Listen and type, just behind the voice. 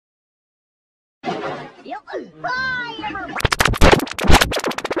Hey,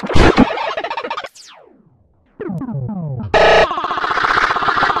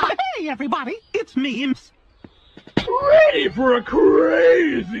 everybody, it's me. Ready for a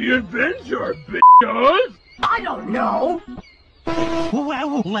crazy adventure, bitches? I don't know.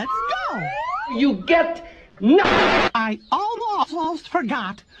 Well, let's go. You get nothing. I almost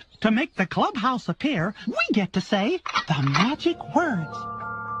forgot. To make the clubhouse appear, we get to say the magic words.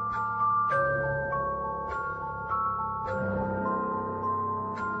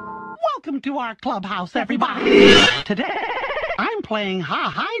 Welcome to our clubhouse, everybody. Today, I'm playing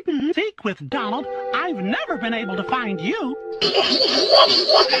hide and seek with Donald. I've never been able to find you.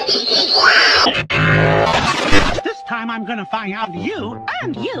 This time I'm gonna find out you.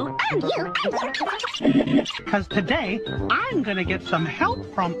 And you, and you, and you. Because today, I'm gonna get some help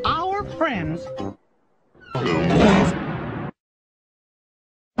from our friends.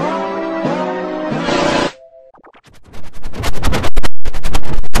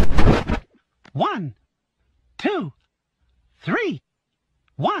 One, 2, 3,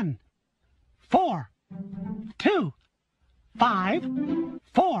 1, 4, 2, 5,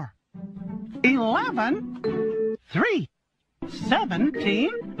 4, 11, 3,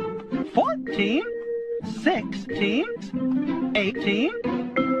 17, 14, 16, 18,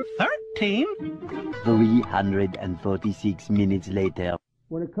 13. 346 minutes later.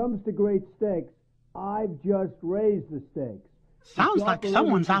 When it comes to great steaks, I've just raised the stakes. Sounds like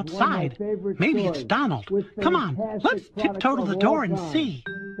someone's outside. Maybe it's Donald. Come on, let's tiptoe to the door and see.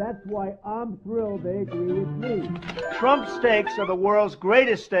 That's why I'm thrilled they agree with me. Trump steaks are the world's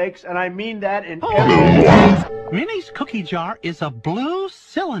greatest steaks, and I mean that in every way. Minnie's cookie jar is a blue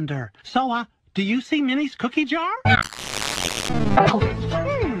cylinder. So, do you see Minnie's cookie jar? I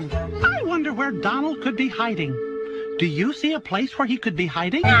wonder where Donald could be hiding. Do you see a place where he could be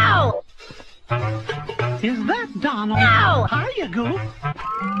hiding? No! Is that Donald? No! Hiya, Goof.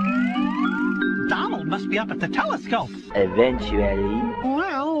 Donald must be up at the telescope. Eventually.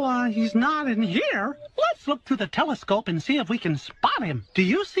 Well, he's not in here. Let's look through the telescope and see if we can spot him. Do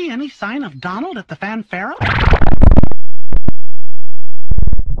you see any sign of Donald at the fanfare?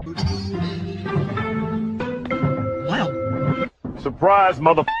 Well. Surprise,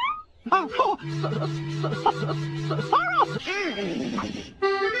 mother...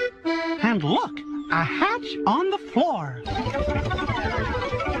 And look, a hatch on the floor.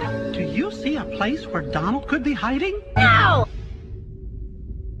 Do you see a place where Donald could be hiding? No!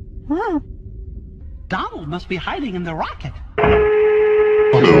 Donald must be hiding in the rocket.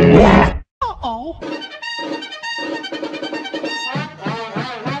 Uh-oh.